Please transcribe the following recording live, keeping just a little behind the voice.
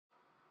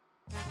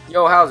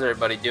Yo, how's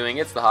everybody doing?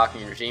 It's the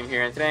HawkingRegime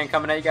here, and today I'm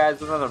coming at you guys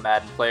with another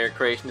Madden player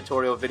creation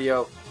tutorial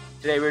video.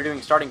 Today we're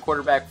doing starting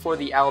quarterback for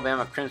the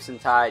Alabama Crimson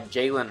Tide,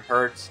 Jalen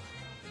Hurts,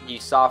 the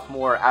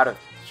sophomore out of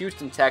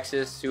Houston,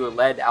 Texas, who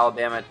led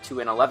Alabama to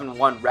an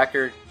 11-1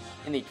 record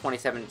in the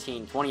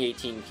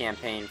 2017-2018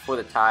 campaign for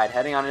the Tide,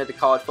 heading on into the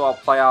college football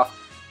playoff.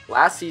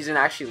 Last season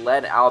actually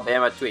led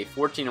Alabama to a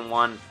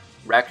 14-1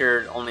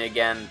 record, only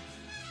again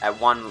at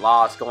one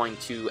loss, going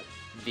to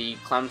the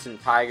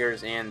Clemson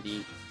Tigers and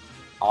the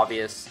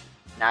obvious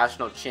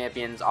national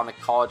champions on the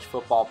college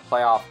football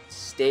playoff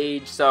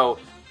stage. So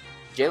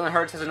Jalen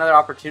Hurts has another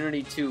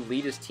opportunity to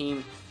lead his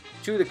team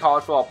to the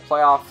college football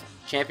playoff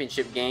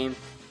championship game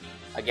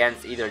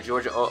against either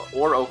Georgia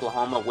or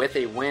Oklahoma, with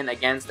a win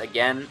against,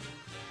 again,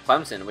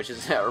 Clemson, which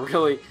is a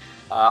really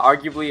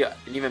arguably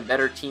an even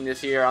better team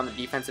this year on the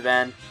defensive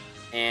end.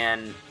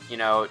 And, you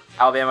know,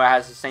 Alabama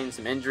has sustained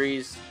some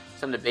injuries,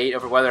 some debate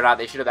over whether or not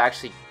they should have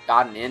actually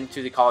gotten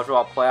into the college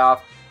football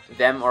playoff,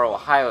 them or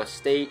Ohio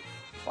State.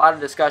 A lot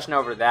of discussion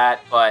over that,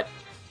 but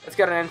let's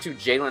get into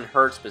Jalen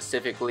Hurts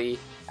specifically,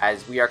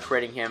 as we are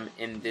creating him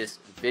in this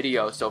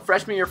video. So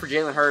freshman year for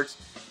Jalen Hurts,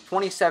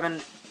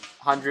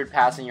 2,700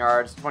 passing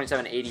yards,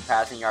 2,780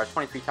 passing yards,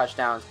 23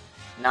 touchdowns,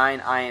 9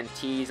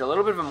 INTs. A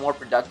little bit of a more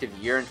productive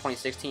year in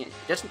 2016,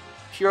 just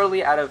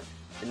purely out of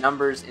the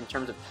numbers in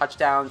terms of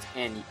touchdowns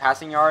and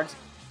passing yards,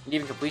 and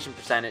even completion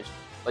percentage.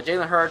 But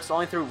Jalen Hurts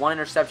only threw 1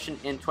 interception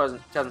in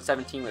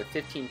 2017 with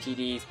 15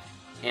 TDs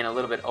and a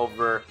little bit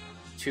over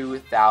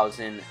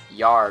 2,000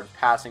 yards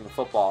passing the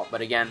football,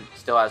 but again,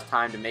 still has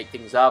time to make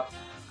things up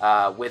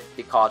with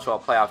the college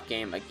football playoff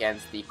game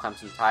against the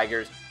Clemson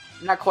Tigers.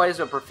 Not quite as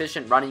a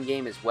proficient running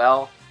game as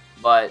well,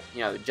 but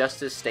you know,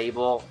 just as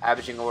stable,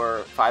 averaging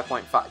over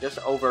 5.5, just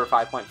over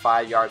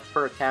 5.5 yards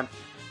per attempt,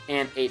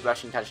 and 8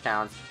 rushing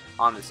touchdowns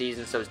on the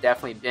season. So it's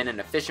definitely been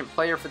an efficient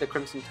player for the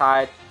Crimson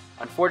Tide.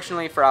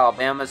 Unfortunately, for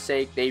Alabama's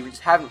sake, they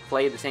just haven't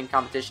played the same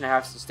competition,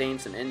 have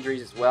sustained some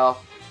injuries as well.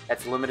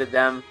 That's limited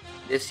them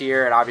this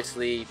year, and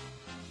obviously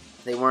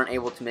they weren't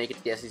able to make it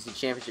to the SEC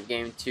championship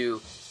game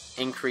to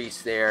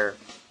increase their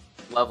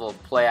level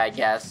of play, I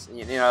guess.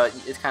 You know,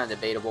 it's kind of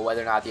debatable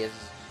whether or not the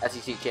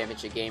SEC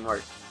championship game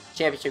or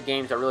championship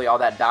games are really all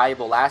that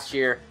valuable. Last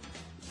year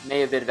may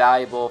have been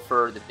valuable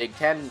for the Big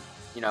Ten,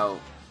 you know,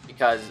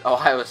 because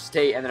Ohio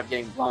State ended up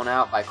getting blown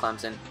out by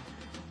Clemson.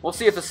 We'll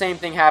see if the same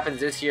thing happens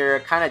this year.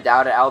 Kind of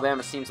doubt it.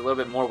 Alabama seems a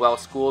little bit more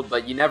well-schooled,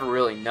 but you never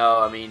really know.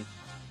 I mean,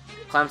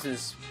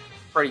 Clemson's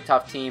pretty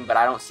tough team, but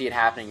I don't see it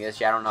happening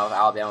this year. I don't know if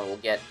Alabama will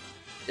get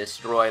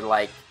destroyed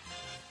like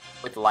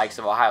with the likes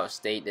of Ohio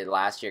State did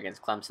last year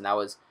against Clemson. That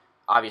was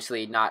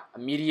obviously not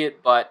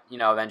immediate, but you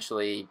know,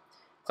 eventually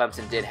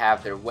Clemson did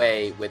have their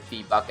way with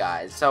the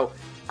Buckeyes. So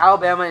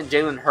Alabama and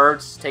Jalen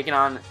Hurts taking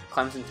on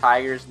Clemson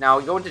Tigers. Now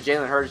we go into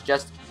Jalen Hurts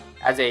just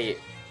as a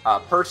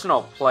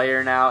personal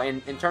player now.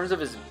 In terms of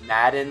his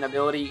Madden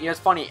ability, you know, it's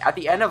funny, at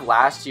the end of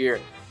last year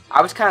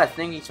I was kind of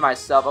thinking to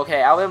myself,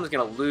 okay, Alabama's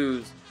going to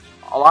lose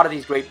a lot of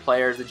these great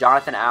players, the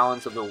Jonathan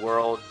Allens of the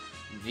world,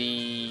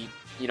 the,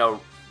 you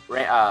know,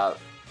 I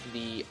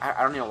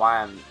don't know why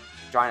I'm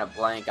drawing a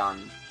blank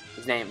on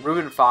his name,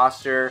 Reuben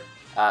Foster,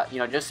 you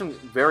know, just some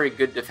very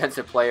good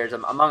defensive players,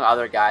 among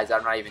other guys that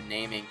I'm not even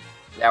naming,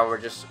 that were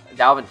just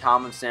Dalvin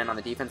Tomlinson on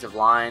the defensive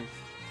line.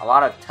 A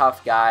lot of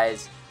tough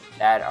guys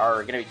that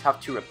are going to be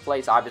tough to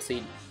replace,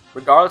 obviously,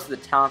 regardless of the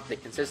talent they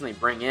consistently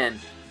bring in.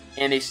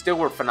 And they still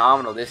were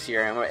phenomenal this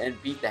year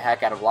and beat the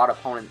heck out of a lot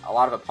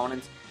of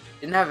opponents.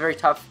 Didn't have a very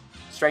tough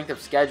strength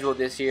of schedule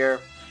this year,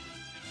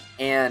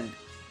 and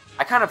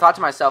I kind of thought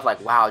to myself,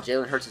 like, wow,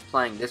 Jalen Hurts is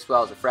playing this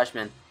well as a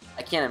freshman.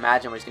 I can't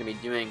imagine what he's going to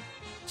be doing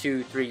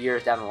 2-3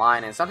 years down the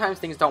line, and sometimes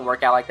things don't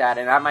work out like that,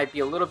 and that might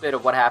be a little bit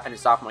of what happened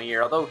his sophomore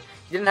year, although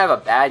he didn't have a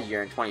bad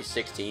year in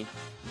 2016,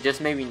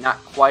 just maybe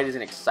not quite as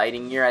an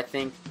exciting year, I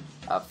think,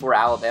 for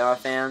Alabama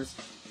fans.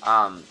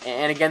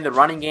 And again, the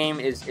running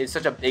game is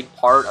such a big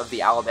part of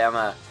the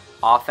Alabama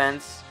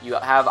offense. You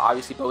have,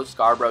 obviously, Bo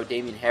Scarborough,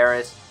 Damian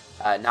Harris,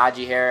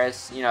 Najee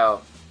Harris, you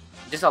know,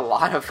 just a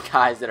lot of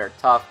guys that are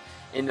tough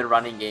in the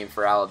running game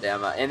for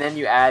Alabama. And then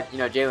you add, you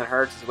know, Jalen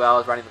Hurts as well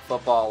as running the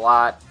football a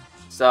lot.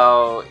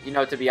 So, you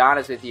know, to be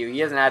honest with you, he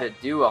hasn't had to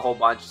do a whole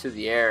bunch to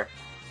the air.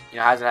 You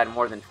know, hasn't had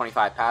more than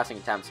 25 passing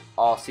attempts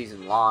all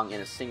season long in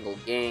a single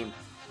game.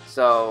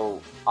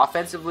 So,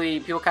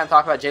 offensively, people kind of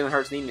talk about Jalen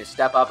Hurts needing to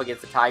step up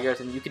against the Tigers,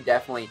 and you could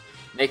definitely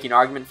make an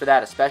argument for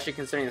that, especially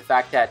considering the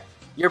fact that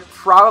you're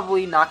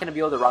probably not going to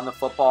be able to run the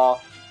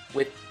football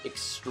with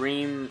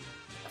extreme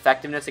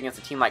effectiveness against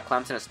a team like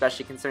Clemson,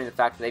 especially considering the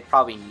fact that they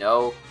probably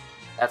know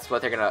that's what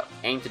they're going to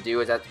aim to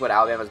do, is that's what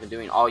Alabama's been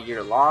doing all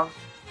year long.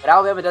 But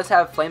Alabama does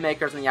have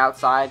playmakers on the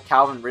outside.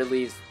 Calvin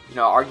Ridley's, you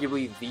know,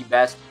 arguably the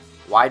best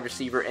wide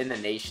receiver in the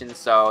nation,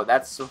 so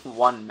that's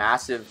one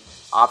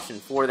massive option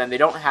for them. They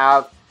don't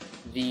have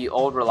the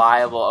old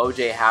reliable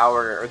O.J.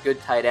 Howard or a good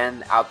tight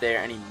end out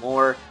there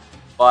anymore,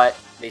 but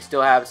they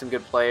still have some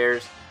good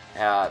players,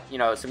 you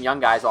know, some young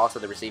guys also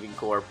the receiving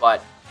core,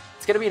 but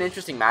it's going to be an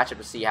interesting matchup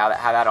to see how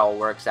that all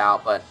works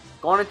out. But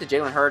going into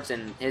Jalen Hurts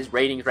and his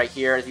ratings right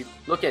here, if you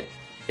look at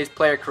his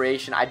player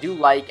creation. I do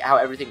like how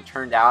everything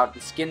turned out.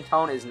 The skin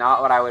tone is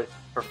not what I would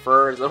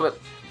prefer. It's a little bit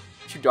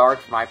too dark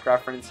for my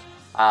preference,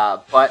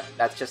 but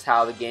that's just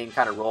how the game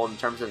kind of rolled in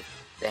terms of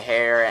the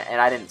hair,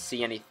 and I didn't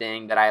see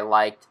anything that I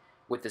liked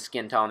with the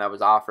skin tone that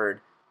was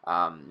offered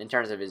in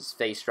terms of his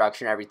face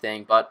structure and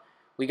everything. But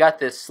we got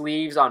the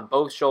sleeves on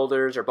both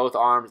shoulders or both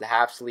arms, the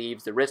half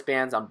sleeves, the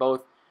wristbands on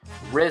both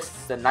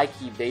wrists, the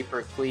Nike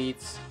Vapor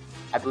cleats.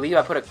 I believe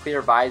I put a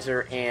clear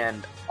visor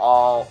and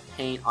all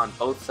paint on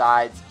both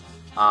sides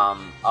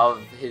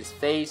of his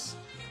face.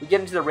 We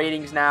get into the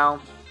ratings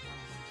now.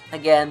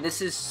 Again,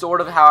 this is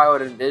sort of how I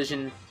would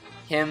envision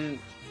him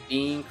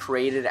being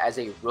created as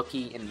a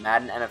rookie in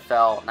Madden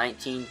NFL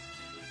 19.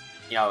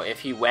 You know, if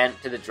he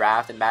went to the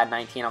draft in Madden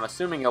 19, I'm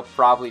assuming he'll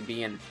probably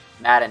be in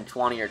Madden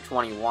 20 or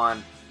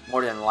 21,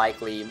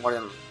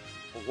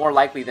 more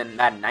likely than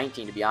Madden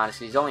 19, to be honest.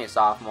 He's only a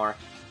sophomore.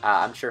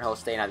 I'm sure he'll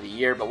stay another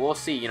year, but we'll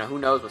see. You know, who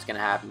knows what's going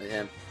to happen with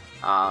him.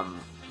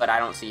 But I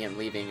don't see him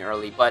leaving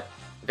early. But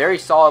very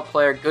solid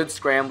player, good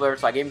scrambler,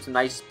 so I gave him some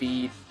nice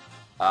speed.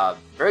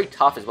 Very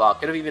tough as well.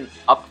 Could have even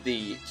upped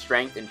the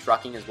strength and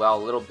trucking as well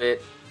a little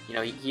bit. You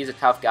know, he's a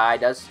tough guy.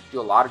 Does do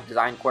a lot of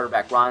design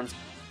quarterback runs.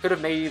 Could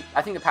have maybe,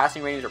 I think the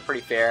passing ratings are pretty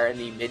fair in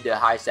the mid to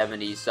high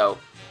 70s. So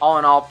all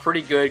in all,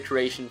 pretty good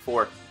creation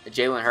for the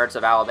Jalen Hurts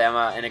of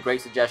Alabama, and a great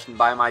suggestion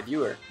by my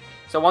viewer.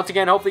 So once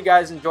again, hopefully you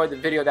guys enjoyed the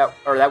video.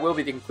 That will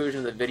be the conclusion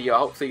of the video.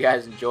 Hopefully you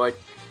guys enjoyed.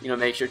 You know,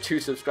 make sure to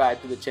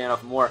subscribe to the channel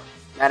for more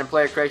Madden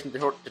player creation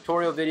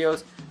tutorial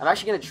videos. I'm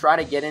actually going to try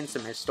to get in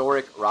some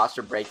historic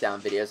roster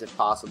breakdown videos if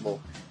possible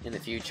in the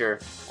future.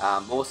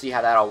 We'll see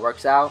how that all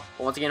works out.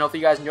 But once again, hopefully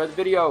you guys enjoyed the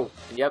video.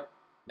 And yep,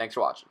 thanks for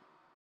watching.